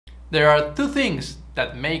There are two things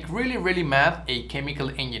that make really mad a chemical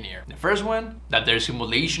engineer. The first one, that their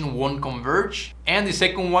simulation won't converge, and the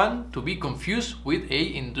second one, to be confused with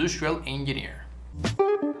a industrial engineer.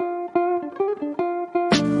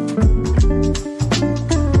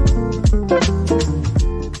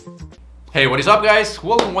 Hey, what is up guys?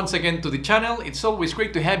 Welcome once again to the channel. It's always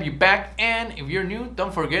great to have you back, and if you're new,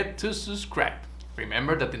 don't forget to subscribe.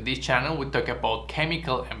 Remember that in this channel we talk about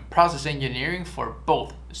chemical and process engineering for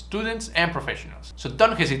both students and professionals. So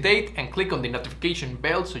don't hesitate and click on the notification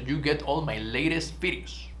bell so you get all my latest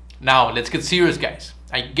videos. Now let's get serious guys.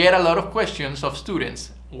 I get a lot of questions of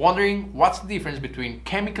students wondering what's the difference between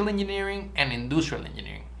chemical engineering and industrial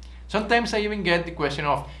engineering. Sometimes I even get the question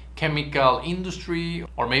of chemical industry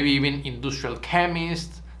or maybe even industrial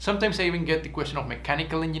chemist. Sometimes I even get the question of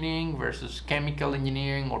mechanical engineering versus chemical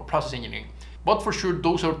engineering or process engineering. But for sure,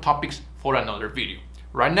 those are topics for another video.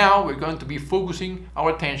 Right now, we're going to be focusing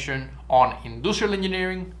our attention on industrial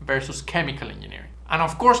engineering versus chemical engineering. And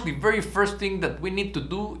of course, the very first thing that we need to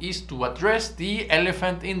do is to address the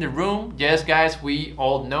elephant in the room. Yes, guys, we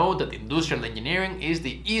all know that industrial engineering is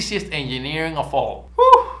the easiest engineering of all.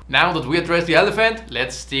 Whew! Now that we address the elephant,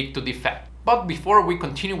 let's stick to the fact. But before we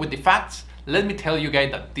continue with the facts, let me tell you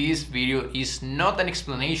guys that this video is not an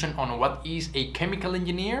explanation on what is a chemical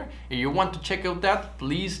engineer. If you want to check out that,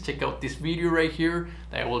 please check out this video right here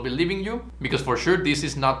that I will be leaving you, because for sure this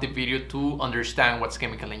is not the video to understand what's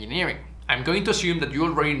chemical engineering. I'm going to assume that you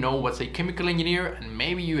already know what's a chemical engineer, and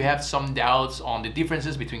maybe you have some doubts on the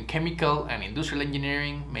differences between chemical and industrial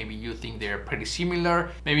engineering. Maybe you think they're pretty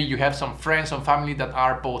similar. Maybe you have some friends and family that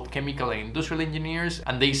are both chemical and industrial engineers,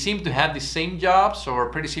 and they seem to have the same jobs or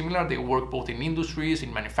pretty similar. They work both in industries,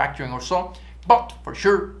 in manufacturing or so. But for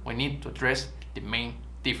sure, we need to address the main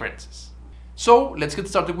differences. So let's get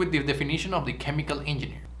started with the definition of the chemical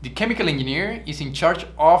engineer. The chemical engineer is in charge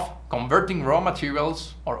of converting raw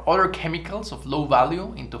materials or other chemicals of low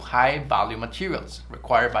value into high value materials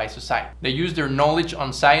required by society. They use their knowledge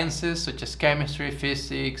on sciences such as chemistry,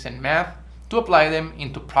 physics, and math to apply them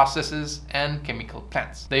into processes and chemical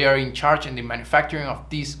plants. They are in charge in the manufacturing of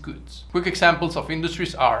these goods. Quick examples of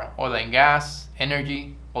industries are oil and gas,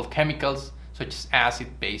 energy, bulk chemicals such as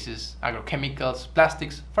acid, bases, agrochemicals,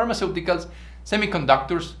 plastics, pharmaceuticals,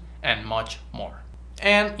 semiconductors, and much more.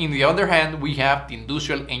 And in the other hand, we have the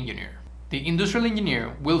industrial engineer. The industrial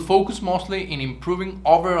engineer will focus mostly in improving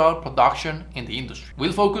overall production in the industry.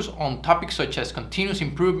 We'll focus on topics such as continuous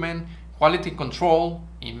improvement, quality control,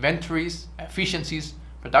 inventories, efficiencies,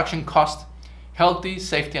 production cost, healthy,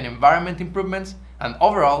 safety and environment improvements, and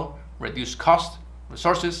overall reduce cost,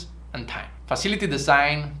 resources, and time. Facility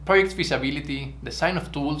design, project feasibility, design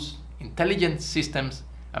of tools, intelligent systems,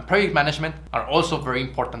 and project management are also very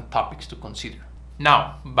important topics to consider.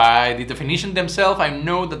 Now, by the definition themselves, I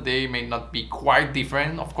know that they may not be quite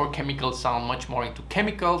different. Of course, chemicals sound much more into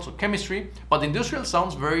chemicals or chemistry, but industrial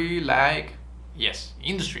sounds very like, yes,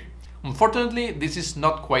 industry. Unfortunately, this is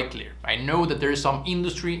not quite clear. I know that there is some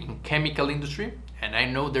industry in chemical industry, and I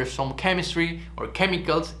know there's some chemistry or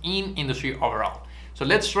chemicals in industry overall. So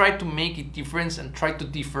let's try to make a difference and try to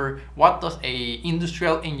differ what does a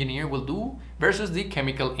industrial engineer will do versus the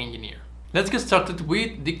chemical engineer. Let's get started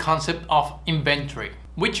with the concept of inventory,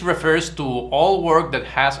 which refers to all work that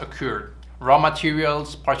has occurred. Raw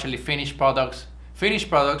materials, partially finished products,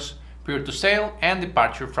 prior to sale, and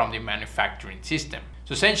departure from the manufacturing system.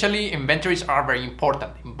 So essentially, inventories are very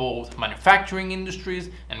important in both manufacturing industries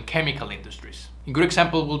and chemical industries. A good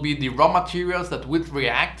example will be the raw materials that will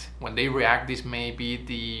react. When they react, this may be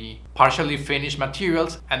the partially finished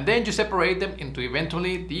materials, and then you separate them into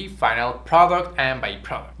eventually the final product and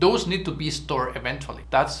byproduct. Those need to be stored eventually.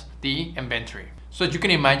 That's the inventory. So as you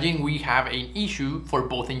can imagine, we have an issue for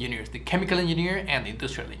both engineers, the chemical engineer and the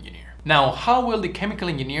industrial engineer. Now, how will the chemical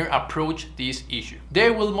engineer approach this issue? They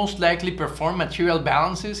will most likely perform material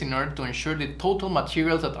balances in order to ensure the total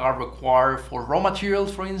materials that are required for raw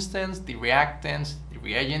materials, for instance, the reactants, the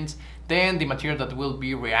reagents, then the material that will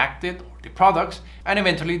be reacted, or the products, and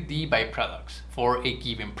eventually the byproducts for a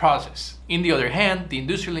given process. On the other hand, the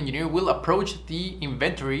industrial engineer will approach the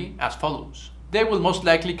inventory as follows. They will most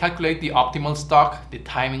likely calculate the optimal stock, the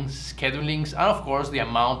timings, schedulings, and of course the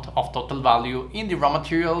amount of total value in the raw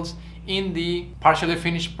materials, in the partially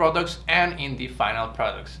finished products, and in the final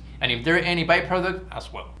products, and if there are any byproduct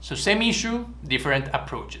as well. So same issue, different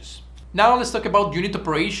approaches. Now let's talk about unit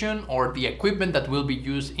operation, or the equipment that will be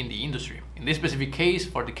used in the industry. In this specific case,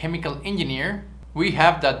 for the chemical engineer, we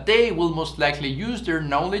have that they will most likely use their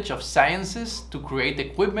knowledge of sciences to create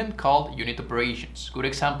equipment called unit operations. Good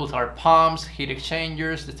examples are pumps, heat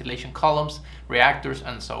exchangers, distillation columns, reactors,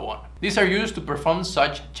 and so on. These are used to perform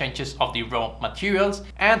such changes of the raw materials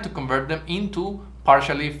and to convert them into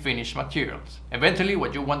partially finished materials. Eventually,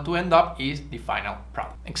 what you want to end up is the final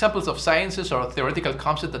product. Examples of sciences or theoretical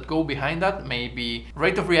concepts that go behind that may be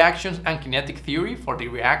rate of reactions and kinetic theory for the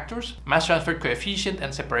reactors, mass transfer coefficient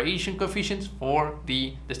and separation coefficients for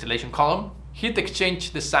the distillation column, heat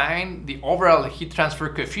exchange design, the overall heat transfer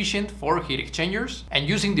coefficient for heat exchangers, and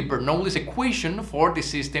using the Bernoulli's equation for the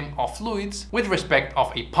system of fluids with respect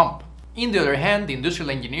of a pump. On the other hand, the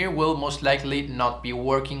industrial engineer will most likely not be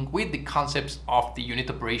working with the concepts of the unit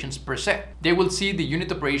operations per se. They will see the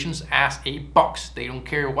unit operations as a box. They don't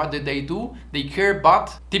care what they do, they care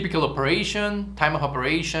about typical operation, time of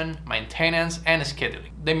operation, maintenance, and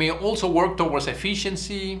scheduling. They may also work towards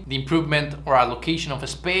efficiency, the improvement or allocation of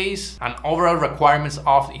space, and overall requirements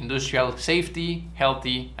of industrial safety,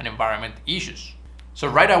 healthy, and environment issues. So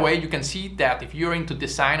right away you can see that if you're into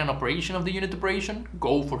design and operation of the unit operation,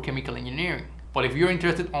 go for chemical engineering. But if you're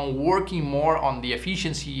interested on working more on the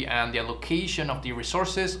efficiency and the allocation of the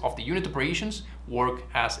resources of the unit operations, work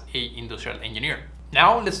as an industrial engineer.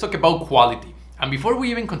 Now let's talk about quality. And before we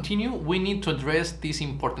even continue, we need to address this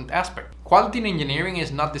important aspect. Quality in engineering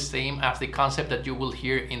is not the same as the concept that you will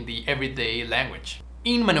hear in the everyday language.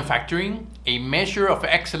 In manufacturing, a measure of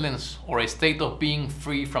excellence or a state of being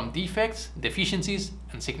free from defects, deficiencies,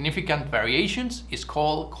 and significant variations is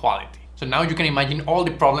called quality. So now you can imagine all the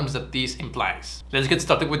problems that this implies. Let's get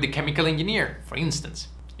started with the chemical engineer. For instance,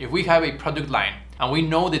 if we have a product line and we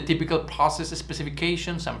know the typical process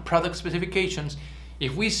specifications and product specifications,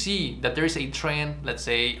 if we see that there is a trend, let's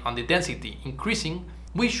say, on the density increasing,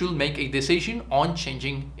 we should make a decision on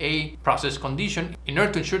changing a process condition in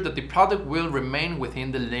order to ensure that the product will remain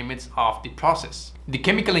within the limits of the process. The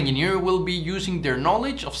chemical engineer will be using their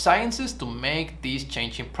knowledge of sciences to make these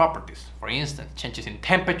changing properties. For instance, changes in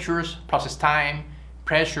temperatures, process time,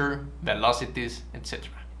 pressure, velocities, etc.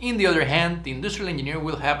 On the other hand, the industrial engineer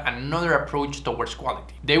will have another approach towards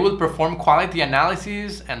quality. They will perform quality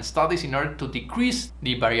analysis and studies in order to decrease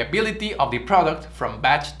the variability of the product from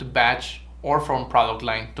batch to batch or from product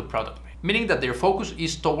line to product line, meaning that their focus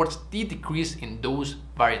is towards the decrease in those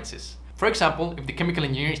variances. For example, if the chemical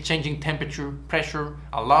engineer is changing temperature, pressure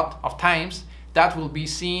a lot of times, that will be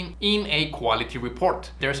seen in a quality report.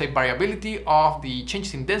 There's a variability of the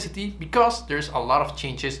changes in density because there's a lot of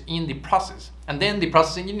changes in the process. And then the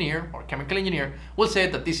process engineer or chemical engineer will say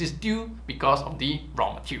that this is due because of the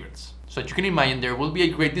raw materials. So as you can imagine, there will be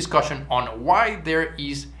a great discussion on why there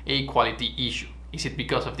is a quality issue. Is it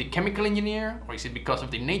because of the chemical engineer, or is it because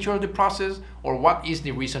of the nature of the process, or what is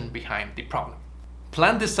the reason behind the problem?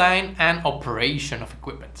 Plant design and operation of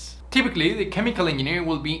equipment. Typically, the chemical engineer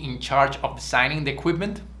will be in charge of designing the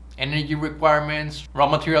equipment, energy requirements, raw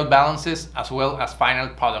material balances, as well as final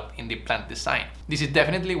product in the plant design. This is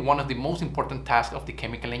definitely one of the most important tasks of the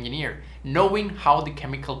chemical engineer, knowing how the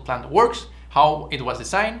chemical plant works, how it was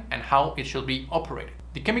designed, and how it should be operated.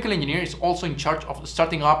 The chemical engineer is also in charge of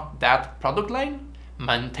starting up that product line,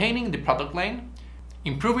 maintaining the product line,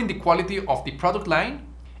 improving the quality of the product line,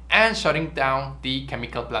 and shutting down the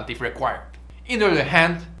chemical plant if required. On the other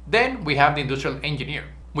hand, then we have the industrial engineer,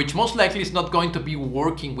 which most likely is not going to be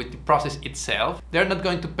working with the process itself. They're not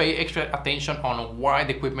going to pay extra attention on why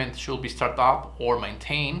the equipment should be started up or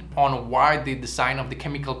maintained, on why the design of the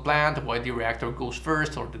chemical plant, why the reactor goes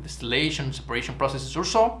first, or the distillation, separation processes or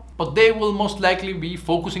so. But they will most likely be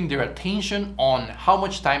focusing their attention on how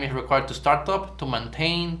much time is required to start up, to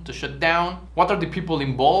maintain, to shut down, what are the people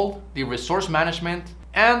involved, the resource management,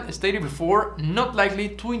 and, as stated before, not likely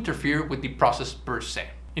to interfere with the process per se.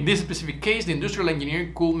 In this specific case, the industrial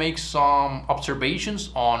engineer could make some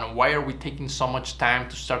observations on why are we taking so much time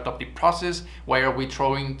to start up the process, why are we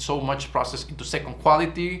throwing so much process into second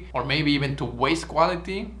quality, or maybe even to waste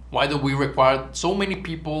quality, why do we require so many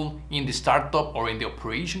people in the startup or in the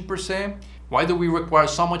operation per se, why do we require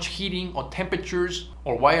so much heating or temperatures,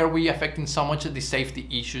 or why are we affecting so much of the safety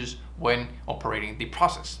issues when operating the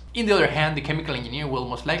process. On the other hand, the chemical engineer will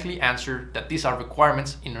most likely answer that these are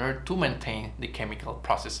requirements in order to maintain the chemical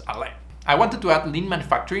process alive. I wanted to add lean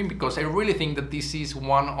manufacturing because I really think that this is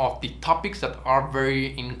one of the topics that are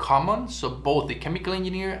very in common. So both the chemical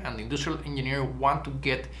engineer and the industrial engineer want to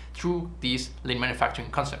get through this lean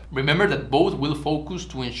manufacturing concept. Remember that both will focus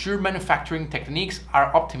to ensure manufacturing techniques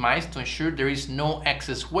are optimized to ensure there is no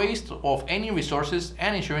excess waste of any resources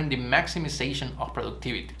and ensuring the maximization of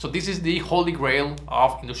productivity. So this is the holy grail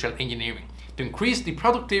of industrial engineering: to increase the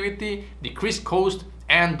productivity, decrease cost,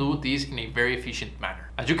 and do this in a very efficient manner.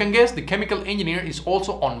 As you can guess, the chemical engineer is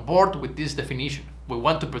also on board with this definition. We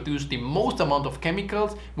want to produce the most amount of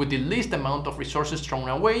chemicals with the least amount of resources thrown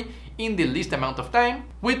away in the least amount of time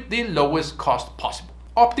with the lowest cost possible.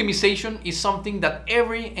 Optimization is something that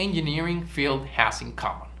every engineering field has in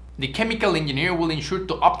common. The chemical engineer will ensure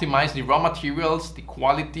to optimize the raw materials, the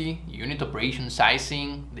quality, unit operation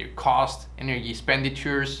sizing, their cost, energy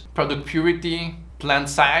expenditures, product purity, plant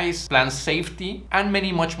size, plant safety, and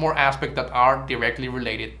many much more aspects that are directly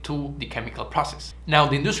related to the chemical process. Now,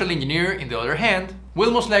 the industrial engineer, on the other hand,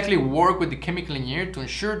 will most likely work with the chemical engineer to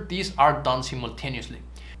ensure these are done simultaneously.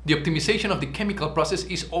 The optimization of the chemical process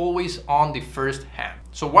is always on the first hand.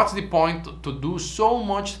 So what's the point to do so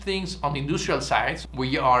much things on the industrial sides?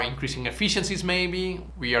 We are increasing efficiencies maybe,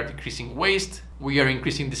 we are decreasing waste, we are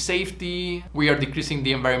increasing the safety, we are decreasing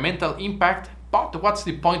the environmental impact. But what's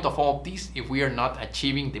the point of all this if we are not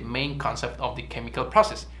achieving the main concept of the chemical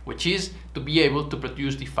process, which is to be able to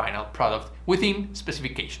produce the final product within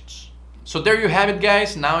specifications? So there you have it,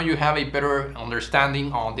 guys. Now you have a better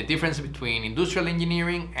understanding on the difference between industrial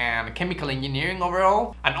engineering and chemical engineering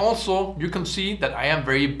overall. And also you can see that I am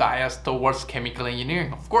very biased towards chemical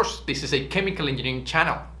engineering. Of course, this is a chemical engineering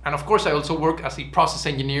channel. And of course, I also work as a process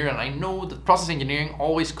engineer, and I know that process engineering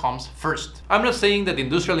always comes first. I'm not saying that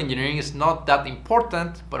industrial engineering is not that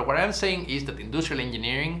important, but what I'm saying is that industrial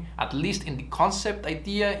engineering, at least in the concept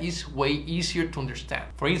idea, is way easier to understand.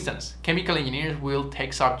 For instance, chemical engineers will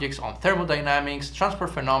take subjects on thermodynamics, transport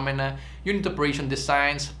phenomena, unit operation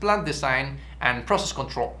designs, plant design, and process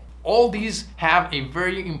control. All these have a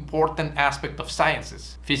very important aspect of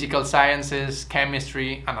sciences: physical sciences,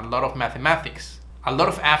 chemistry, and a lot of mathematics. A lot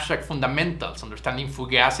of abstract fundamentals, understanding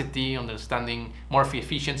fugacity, understanding Murphy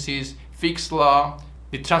efficiencies, Fick's law,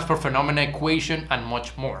 the transport phenomena equation, and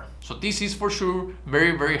much more. So this is for sure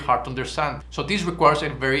very hard to understand. So this requires a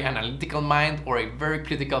very analytical mind or a very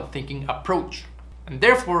critical thinking approach. And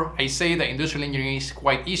therefore, I say that industrial engineering is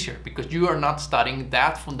quite easier because you are not studying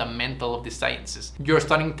that fundamental of the sciences. You're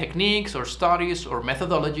studying techniques or studies or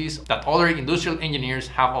methodologies that other industrial engineers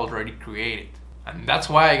have already created. And that's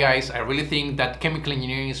why, guys, I really think that chemical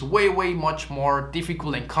engineering is way much more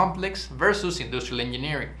difficult and complex versus industrial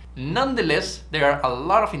engineering. Nonetheless, there are a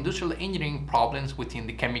lot of industrial engineering problems within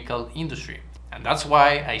the chemical industry. And that's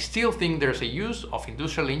why I still think there's a use of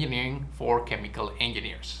industrial engineering for chemical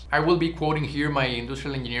engineers. I will be quoting here my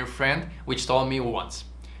industrial engineer friend, which told me once,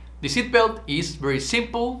 "The seatbelt is very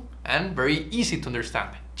simple and very easy to understand,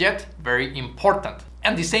 yet very important."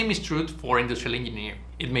 And the same is true for industrial engineering.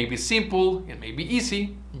 It may be simple, it may be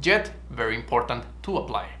easy, yet very important to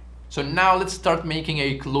apply. So now let's start making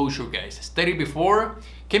a closure, guys. Stated before,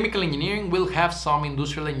 chemical engineering will have some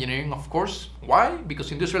industrial engineering, of course. Why?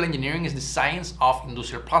 Because industrial engineering is the science of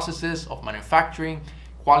industrial processes, of manufacturing,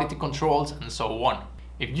 quality controls, and so on.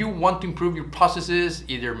 If you want to improve your processes,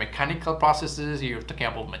 either mechanical processes, you're talking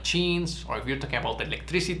about machines, or if you're talking about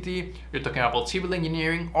electricity, you're talking about civil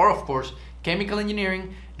engineering, or of course, chemical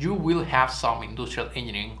engineering, you will have some industrial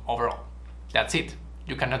engineering overall. That's it.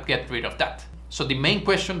 You cannot get rid of that. So the main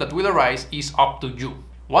question that will arise is up to you.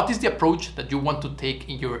 What is the approach that you want to take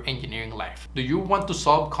in your engineering life? Do you want to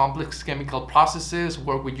solve complex chemical processes,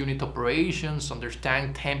 work with unit operations,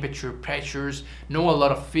 understand temperature, pressures, know a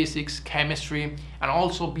lot of physics, chemistry, and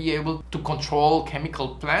also be able to control chemical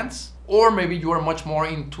plants? Or maybe you are much more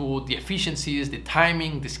into the efficiencies, the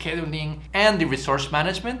timing, the scheduling, and the resource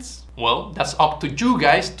management? Well, that's up to you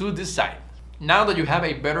guys to decide. Now that you have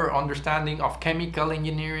a better understanding of chemical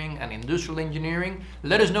engineering and industrial engineering,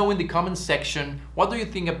 let us know in the comments section, what do you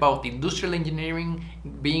think about the industrial engineering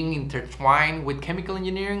being intertwined with chemical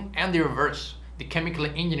engineering, and the reverse, the chemical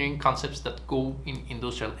engineering concepts that go in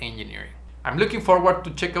industrial engineering. I'm looking forward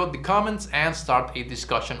to check out the comments and start a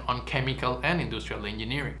discussion on chemical and industrial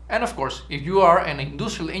engineering. And of course, if you are an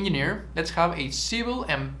industrial engineer, let's have a civil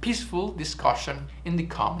and peaceful discussion in the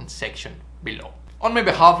comment section below. On my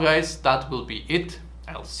behalf, guys, that will be it.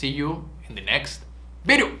 I'll see you in the next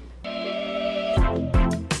video.